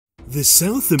The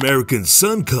South American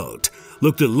sun cult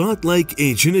looked a lot like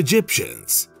ancient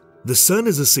Egyptians. The sun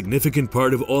is a significant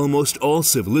part of almost all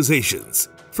civilizations.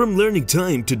 From learning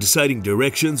time to deciding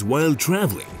directions while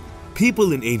traveling,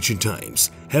 people in ancient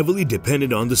times heavily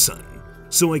depended on the sun.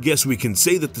 So I guess we can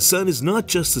say that the sun is not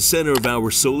just the center of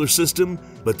our solar system,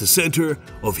 but the center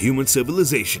of human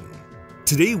civilization.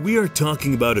 Today we are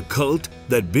talking about a cult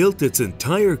that built its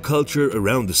entire culture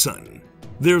around the sun.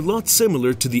 They're a lot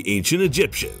similar to the ancient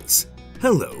Egyptians.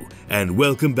 Hello, and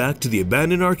welcome back to the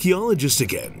Abandoned Archaeologist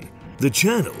again, the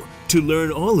channel to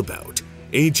learn all about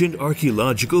ancient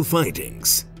archaeological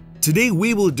findings. Today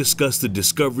we will discuss the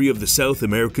discovery of the South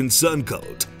American sun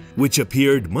cult, which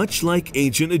appeared much like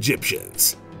ancient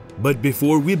Egyptians. But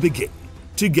before we begin,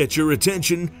 to get your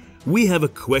attention, we have a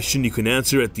question you can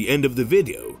answer at the end of the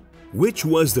video. Which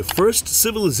was the first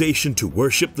civilization to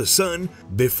worship the sun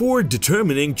before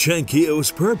determining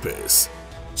Chanquillo's purpose?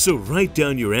 So write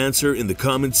down your answer in the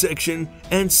comment section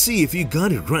and see if you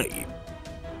got it right.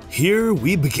 Here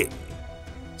we begin.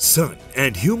 Sun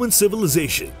and human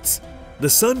civilizations. The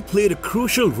sun played a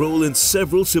crucial role in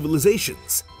several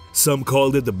civilizations. Some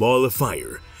called it the ball of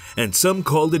fire, and some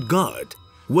called it God.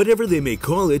 Whatever they may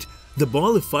call it, the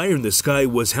ball of fire in the sky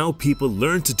was how people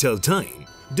learned to tell time,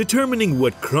 determining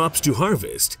what crops to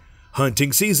harvest,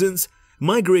 hunting seasons,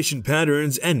 migration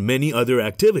patterns, and many other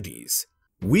activities.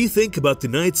 We think about the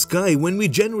night sky when we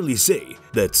generally say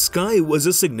that sky was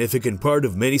a significant part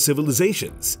of many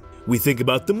civilizations. We think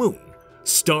about the moon,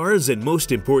 stars, and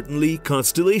most importantly,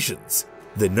 constellations.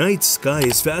 The night sky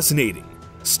is fascinating.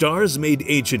 Stars made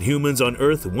ancient humans on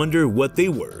Earth wonder what they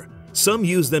were. Some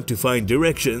used them to find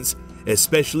directions,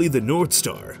 especially the North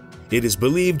Star. It is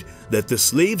believed that the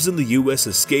slaves in the US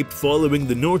escaped following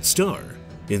the North Star.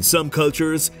 In some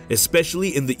cultures,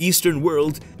 especially in the Eastern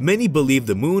world, many believe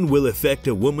the moon will affect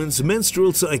a woman's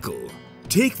menstrual cycle.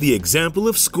 Take the example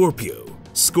of Scorpio.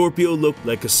 Scorpio looked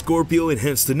like a Scorpio and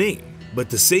hence the name, but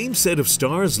the same set of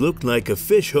stars looked like a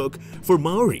fish hook for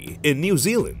Maori in New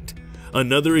Zealand.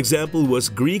 Another example was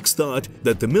Greeks thought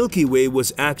that the Milky Way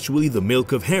was actually the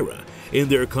milk of Hera in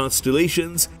their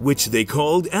constellations, which they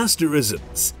called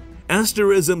asterisms.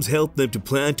 Asterisms helped them to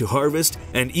plan to harvest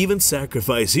and even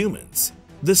sacrifice humans.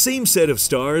 The same set of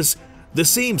stars, the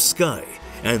same sky,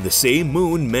 and the same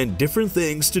moon meant different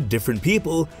things to different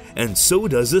people, and so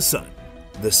does the sun.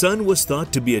 The sun was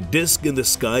thought to be a disk in the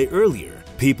sky earlier.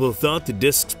 People thought the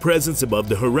disk's presence above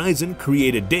the horizon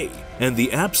created day, and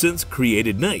the absence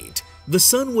created night. The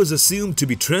sun was assumed to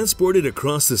be transported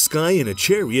across the sky in a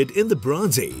chariot in the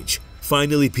Bronze Age.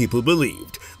 Finally, people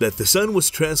believed that the sun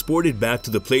was transported back to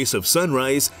the place of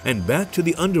sunrise and back to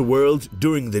the underworld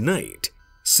during the night.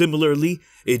 Similarly,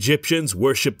 Egyptians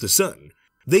worshipped the sun.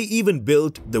 They even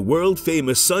built the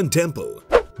world-famous Sun Temple.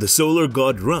 The solar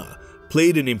god Ra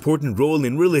played an important role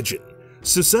in religion,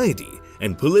 society,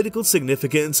 and political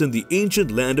significance in the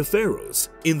ancient land of pharaohs.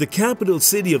 In the capital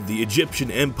city of the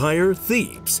Egyptian Empire,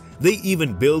 Thebes, they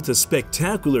even built a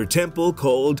spectacular temple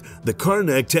called the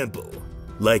Karnak Temple.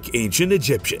 Like ancient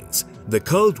Egyptians, the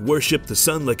cult worshipped the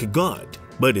sun like a god,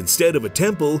 but instead of a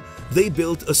temple, they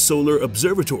built a solar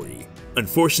observatory.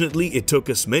 Unfortunately, it took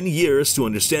us many years to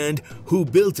understand who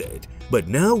built it, but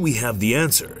now we have the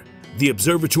answer. The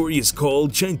observatory is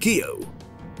called Chanquillo.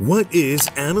 What is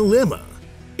analemma?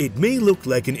 It may look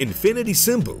like an infinity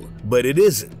symbol, but it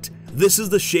isn't. This is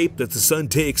the shape that the sun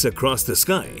takes across the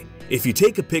sky. If you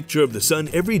take a picture of the sun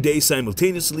every day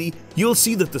simultaneously, you'll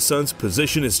see that the sun's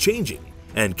position is changing.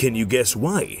 And can you guess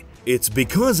why? It's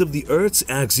because of the Earth's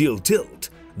axial tilt,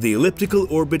 the elliptical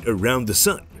orbit around the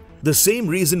sun. The same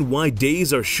reason why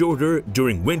days are shorter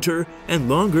during winter and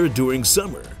longer during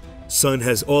summer. Sun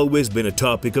has always been a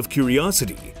topic of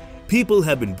curiosity. People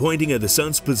have been pointing at the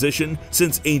sun's position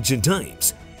since ancient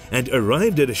times and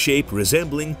arrived at a shape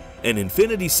resembling an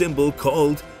infinity symbol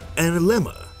called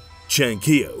analemma.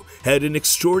 Chanquillo had an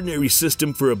extraordinary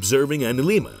system for observing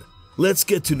analemma. Let's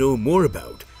get to know more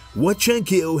about what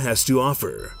Chanquillo has to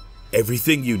offer.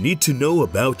 Everything you need to know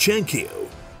about Chanquillo.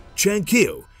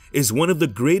 Chanquillo is one of the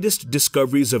greatest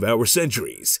discoveries of our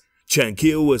centuries.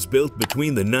 Chanquillo was built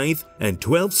between the 9th and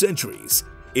 12th centuries.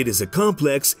 It is a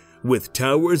complex with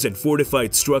towers and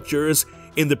fortified structures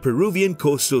in the Peruvian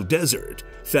coastal desert,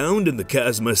 found in the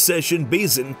Casma Session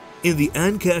Basin in the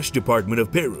Ancash department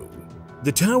of Peru.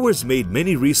 The towers made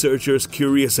many researchers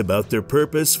curious about their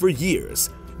purpose for years,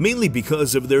 mainly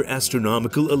because of their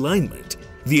astronomical alignment.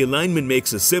 The alignment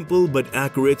makes a simple but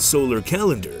accurate solar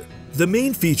calendar. The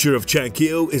main feature of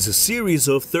Chanquillo is a series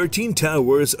of 13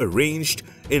 towers arranged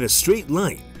in a straight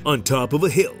line on top of a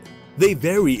hill. They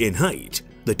vary in height.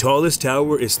 The tallest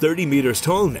tower is 30 meters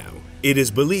tall now, It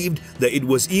is believed that it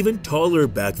was even taller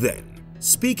back then.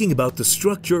 Speaking about the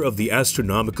structure of the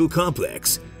astronomical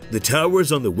complex, the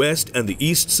towers on the west and the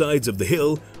east sides of the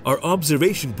hill are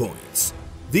observation points.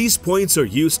 These points are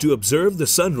used to observe the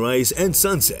sunrise and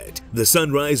sunset. The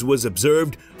sunrise was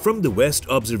observed from the west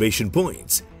observation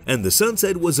points, and the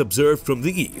sunset was observed from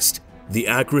the east. The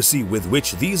accuracy with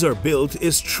which these are built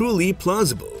is truly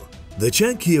plausible. The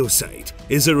Chanquillo site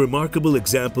is a remarkable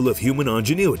example of human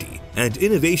ingenuity and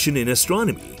innovation in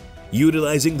astronomy,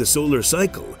 utilizing the solar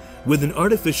cycle with an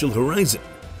artificial horizon.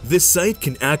 This site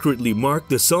can accurately mark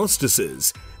the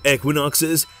solstices,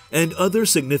 equinoxes, and other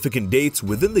significant dates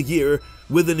within the year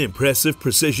with an impressive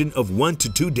precision of 1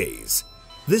 to 2 days.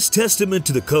 This testament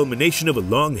to the culmination of a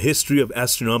long history of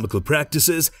astronomical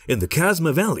practices in the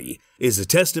Chasma Valley is a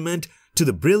testament to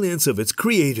the brilliance of its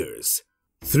creators.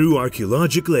 Through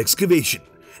archaeological excavation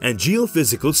and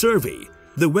geophysical survey,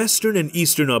 the western and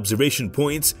eastern observation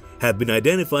points have been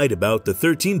identified about the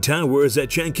 13 towers at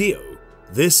Chanquillo.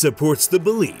 This supports the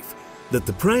belief that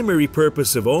the primary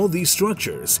purpose of all these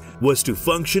structures was to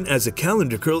function as a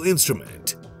calendrical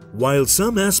instrument. While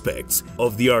some aspects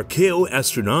of the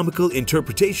archaeo-astronomical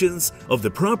interpretations of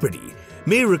the property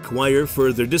may require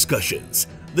further discussions,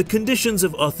 the conditions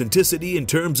of authenticity in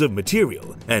terms of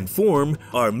material and form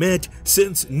are met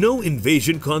since no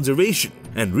invasion conservation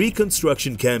and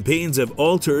reconstruction campaigns have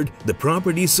altered the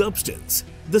property's substance.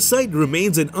 The site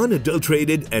remains an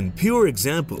unadulterated and pure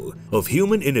example of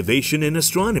human innovation in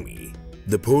astronomy.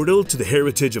 The portal to the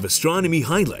heritage of astronomy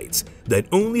highlights that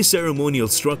only ceremonial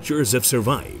structures have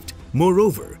survived.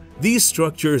 Moreover, these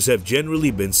structures have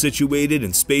generally been situated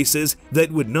in spaces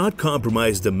that would not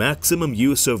compromise the maximum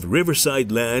use of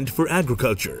riverside land for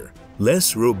agriculture.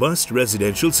 Less robust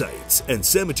residential sites and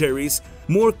cemeteries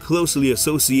more closely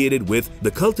associated with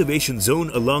the cultivation zone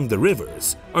along the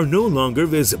rivers are no longer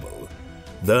visible.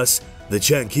 Thus, the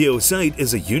Chanquillo site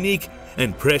is a unique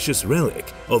and precious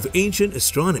relic of ancient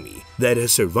astronomy that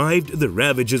has survived the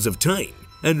ravages of time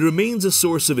and remains a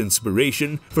source of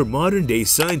inspiration for modern-day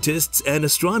scientists and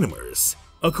astronomers.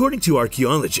 According to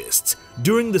archaeologists,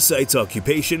 during the site's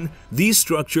occupation, these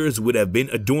structures would have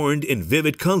been adorned in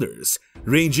vivid colors,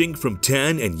 ranging from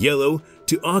tan and yellow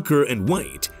to ochre and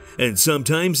white, and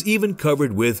sometimes even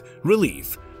covered with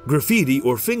relief, graffiti,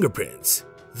 or fingerprints.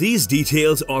 These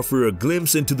details offer a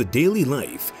glimpse into the daily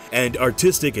life and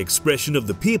artistic expression of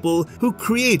the people who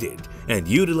created and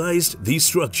utilized these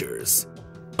structures.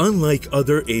 Unlike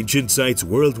other ancient sites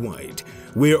worldwide,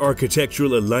 where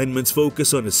architectural alignments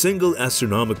focus on a single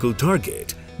astronomical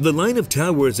target, the line of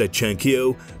towers at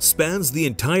Chanquillo spans the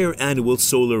entire annual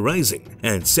solar rising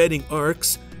and setting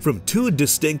arcs from 2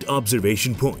 distinct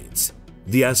observation points.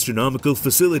 The astronomical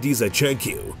facilities at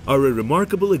Chanquillo are a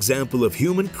remarkable example of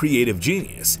human creative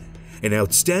genius, an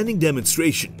outstanding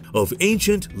demonstration of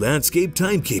ancient landscape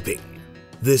timekeeping.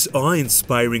 This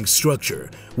awe-inspiring structure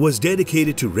was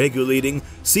dedicated to regulating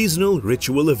seasonal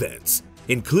ritual events,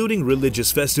 including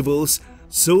religious festivals,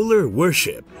 solar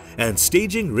worship, and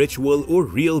staging ritual or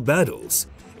real battles.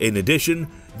 In addition,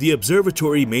 the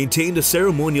observatory maintained a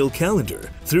ceremonial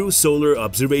calendar through solar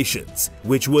observations,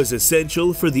 which was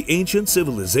essential for the ancient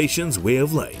civilization's way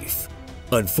of life.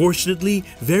 Unfortunately,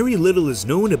 very little is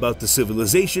known about the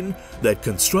civilization that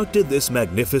constructed this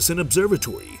magnificent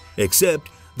observatory, except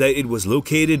that it was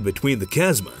located between the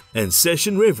Chasma and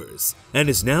Sechen rivers and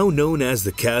is now known as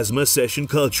the Chasma Sechen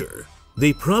culture.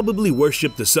 They probably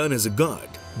worshipped the sun as a god,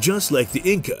 just like the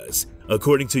Incas.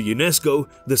 According to UNESCO,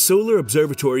 the Solar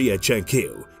Observatory at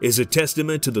Chanquillo is a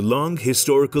testament to the long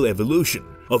historical evolution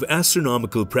of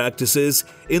astronomical practices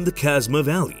in the Chasma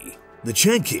Valley. The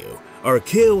Chanquillo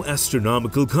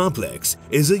Archaeo-Astronomical Complex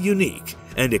is a unique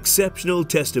and exceptional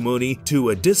testimony to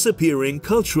a disappearing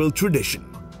cultural tradition.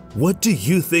 What do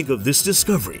you think of this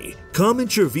discovery?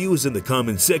 Comment your views in the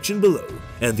comment section below,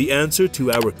 and the answer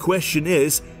to our question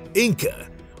is Inca.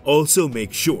 Also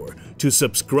make sure to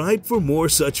subscribe for more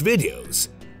such videos.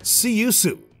 See you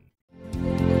soon.